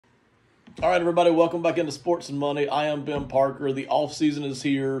All right, everybody, welcome back into Sports and Money. I am Ben Parker. The offseason is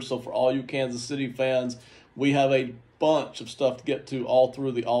here, so for all you Kansas City fans, we have a bunch of stuff to get to all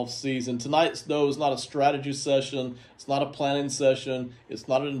through the offseason. Tonight, though, is not a strategy session. It's not a planning session. It's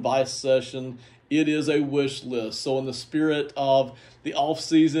not an advice session. It is a wish list. So in the spirit of the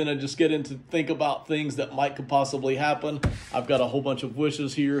offseason and just getting to think about things that could possibly happen, I've got a whole bunch of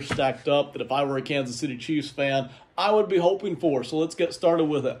wishes here stacked up that if I were a Kansas City Chiefs fan, I would be hoping for. So let's get started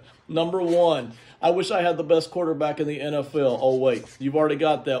with it. Number one, I wish I had the best quarterback in the NFL. Oh, wait, you've already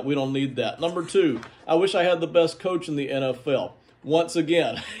got that. We don't need that. Number two, I wish I had the best coach in the NFL. Once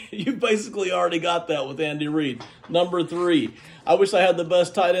again, you basically already got that with Andy Reid. Number three, I wish I had the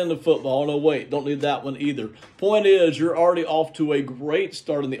best tight end of football. No, wait, don't need that one either. Point is, you're already off to a great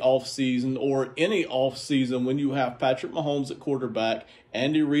start in the offseason or any offseason when you have Patrick Mahomes at quarterback,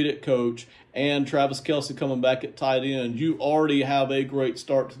 Andy Reid at coach, and Travis Kelce coming back at tight end. You already have a great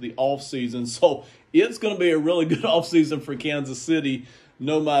start to the offseason. So it's going to be a really good offseason for Kansas City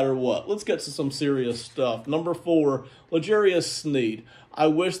no matter what. Let's get to some serious stuff. Number four, L'Jarius Sneed. I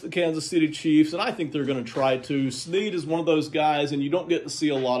wish the Kansas City Chiefs, and I think they're going to try to. Sneed is one of those guys, and you don't get to see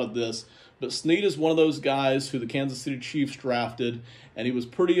a lot of this, but Sneed is one of those guys who the Kansas City Chiefs drafted, and he was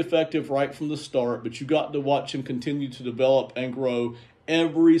pretty effective right from the start, but you got to watch him continue to develop and grow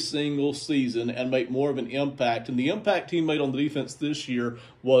every single season and make more of an impact. And the impact he made on the defense this year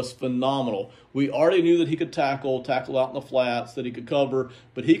was phenomenal. We already knew that he could tackle out in the flats, that he could cover,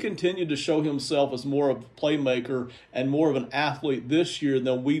 but he continued to show himself as more of a playmaker and more of an athlete this year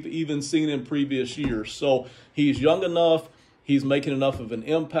than we've even seen in previous years. So he's young enough. He's making enough of an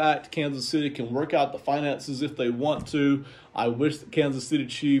impact. Kansas City can work out the finances if they want to. I wish the Kansas City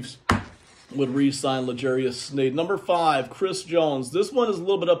Chiefs would re-sign L'Jarius Sneed. Number five, Chris Jones. This one is a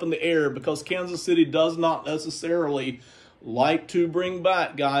little bit up in the air because Kansas City does not necessarily like to bring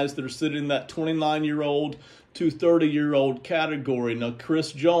back guys that are sitting in that 29-year-old to 30-year-old category. Now,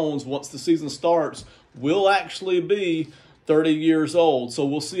 Chris Jones, once the season starts, will actually be 30 years old. So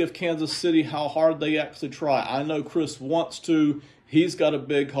we'll see if Kansas City, how hard they actually try. I know Chris wants to. He's got a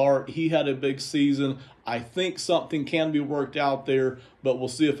big heart. He had a big season. I think something can be worked out there, but we'll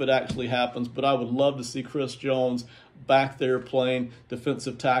see if it actually happens. But I would love to see Chris Jones back there playing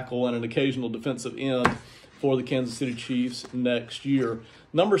defensive tackle and an occasional defensive end for the Kansas City Chiefs next year.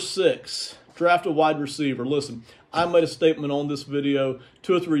 Number six, draft a wide receiver. Listen, I made a statement on this video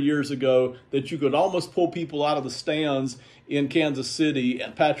 2 or 3 years ago that you could almost pull people out of the stands in Kansas City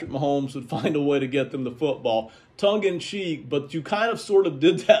and Patrick Mahomes would find a way to get them the football. Tongue-in-cheek, but you kind of sort of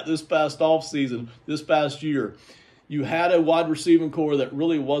did that this past offseason, this past year. You had a wide receiving core that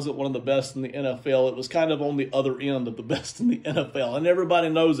really wasn't one of the best in the NFL. It was kind of on the other end of the best in the NFL, and everybody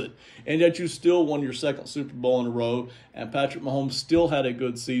knows it. And yet you still won your second Super Bowl in a row, and Patrick Mahomes still had a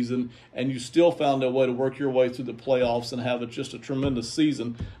good season, and you still found a way to work your way through the playoffs and have just a tremendous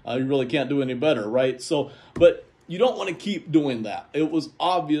season. You really can't do any better, right? But you don't want to keep doing that. It was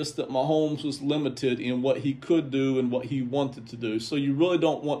obvious that Mahomes was limited in what he could do and what he wanted to do. So you really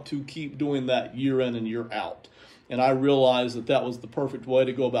don't want to keep doing that year in and year out. And I realized that that was the perfect way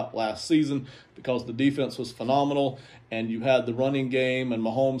to go about last season because the defense was phenomenal and you had the running game, and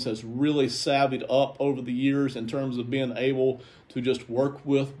Mahomes has really savvied up over the years in terms of being able to just work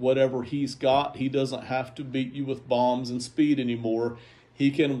with whatever he's got. He doesn't have to beat you with bombs and speed anymore. He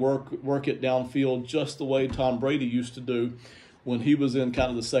can work it downfield just the way Tom Brady used to do when he was in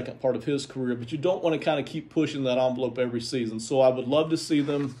kind of the second part of his career. But you don't want to kind of keep pushing that envelope every season. So I would love to see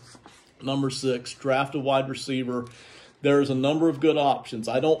them, number six, draft a wide receiver. There's a number of good options.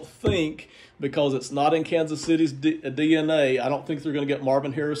 I don't think, because it's not in Kansas City's DNA, I don't think they're going to get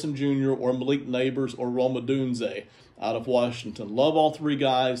Marvin Harrison Jr. or Malik Neighbors or Rome Odunze out of Washington. Love all three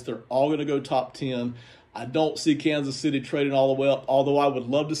guys. They're all going to go top 10. I don't see Kansas City trading all the way up, although I would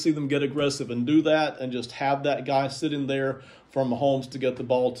love to see them get aggressive and do that and just have that guy sitting there for Mahomes to get the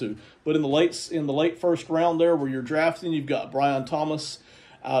ball to. But in the late first round there where you're drafting, you've got Brian Thomas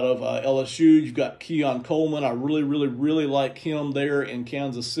out of LSU. You've got Keon Coleman. I really, really, really like him there in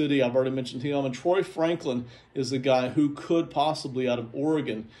Kansas City. I've already mentioned him. And Troy Franklin is a guy who could possibly out of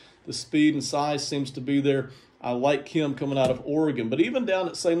Oregon. The speed and size seems to be there. I like him coming out of Oregon. But even down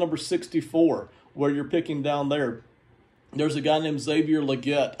at, say, number 64, where you're picking down there, there's a guy named Xavier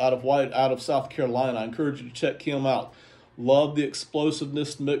Legette out of South Carolina. I encourage you to check him out. Love the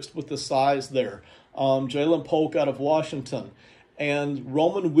explosiveness mixed with the size there. Jalen Polk out of Washington. And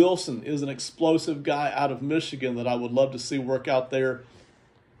Roman Wilson is an explosive guy out of Michigan that I would love to see work out there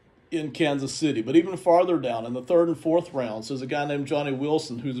in Kansas City. But even farther down in the 3rd and 4th rounds, there's a guy named Johnny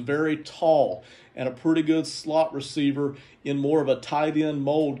Wilson who's very tall and a pretty good slot receiver in more of a tight end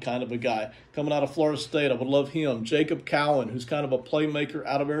mold kind of a guy. Coming out of Florida State, I would love him. Jacob Cowan, who's kind of a playmaker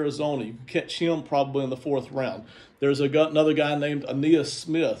out of Arizona. You can catch him probably in the 4th round. There's another guy named Aeneas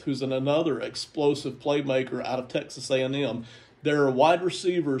Smith, who's another explosive playmaker out of Texas A&M. There are wide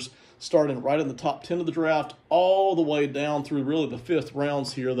receivers starting right in the top 10 of the draft all the way down through really the 5th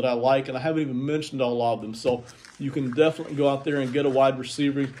rounds here that I like, and I haven't even mentioned a lot of them. So you can definitely go out there and get a wide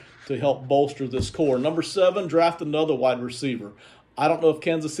receiver to help bolster this core. Number 7, draft another wide receiver. I don't know if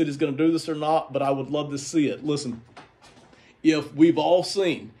Kansas City is going to do this or not, but I would love to see it. Listen, if we've all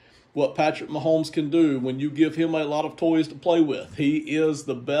seen what Patrick Mahomes can do when you give him a lot of toys to play with, he is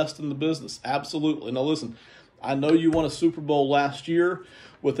the best in the business. Absolutely. Now listen, I know you won a Super Bowl last year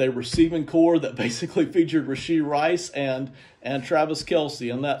with a receiving core that basically featured Rashee Rice and Travis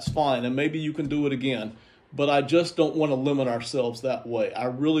Kelce, and that's fine, and maybe you can do it again. But I just don't want to limit ourselves that way. I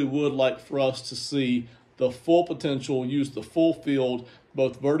really would like for us to see the full potential, use the full field,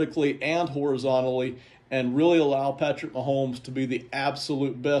 both vertically and horizontally, and really allow Patrick Mahomes to be the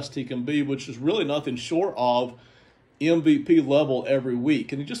absolute best he can be, which is really nothing short of MVP level every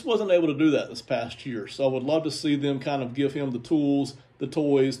week. And he just wasn't able to do that this past year. So I would love to see them kind of give him the tools, the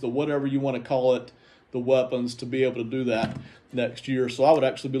toys, the whatever you want to call it, the weapons to be able to do that next year. So I would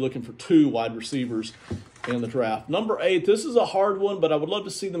actually be looking for 2 wide receivers in the draft. Number 8, this is a hard one, but I would love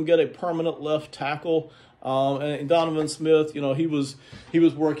to see them get a permanent left tackle. And Donovan Smith, you know, he was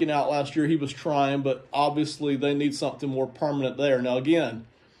working out last year. He was trying, but obviously they need something more permanent there. Now, again,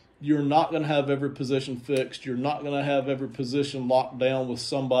 you're not going to have every position fixed. You're not going to have every position locked down with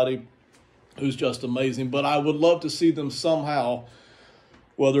somebody who's just amazing. But I would love to see them somehow,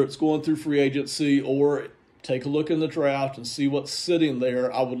 whether it's going through free agency or take a look in the draft and see what's sitting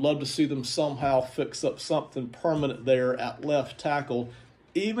there, I would love to see them somehow fix up something permanent there at left tackle,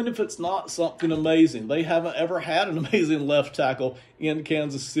 even if it's not something amazing. They haven't ever had an amazing left tackle in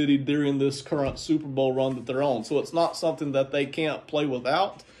Kansas City during this current Super Bowl run that they're on. So it's not something that they can't play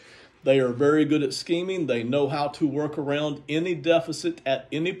without. They are very good at scheming. They know how to work around any deficit at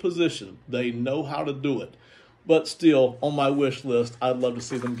any position. They know how to do it. But still, on my wish list, I'd love to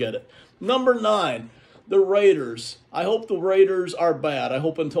see them get it. Number 9, the Raiders. I hope the Raiders are bad. I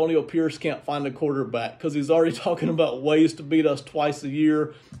hope Antonio Pierce can't find a quarterback because he's already talking about ways to beat us twice a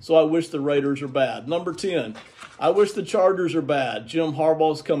year. So I wish the Raiders are bad. Number 10, I wish the Chargers are bad. Jim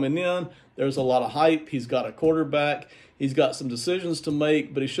Harbaugh's coming in. There's a lot of hype. He's got a quarterback. He's got some decisions to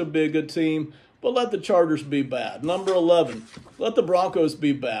make, but he should be a good team. But let the Chargers be bad. Number 11, let the Broncos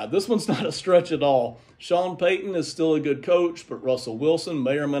be bad. This one's not a stretch at all. Sean Payton is still a good coach, but Russell Wilson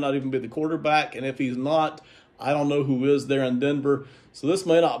may or may not even be the quarterback. And if he's not, I don't know who is there in Denver. So this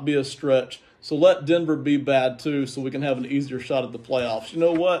may not be a stretch. So let Denver be bad too so we can have an easier shot at the playoffs. You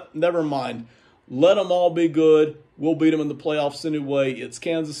know what? Never mind. Let them all be good. We'll beat them in the playoffs anyway. It's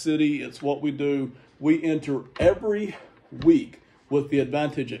Kansas City. It's what we do. We enter every week with the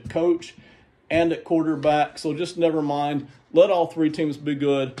advantage at coach and at quarterback. So just never mind. Let all 3 teams be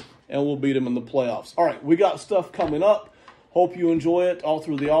good, and we'll beat them in the playoffs. All right, we got stuff coming up. Hope you enjoy it all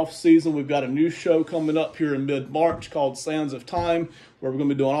through the off season. We've got a new show coming up here in mid-March called Sands of Time, where we're going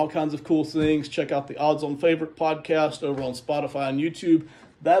to be doing all kinds of cool things. Check out the Odds on Favorite podcast over on Spotify and YouTube.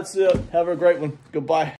 That's it. Have a great one. Goodbye.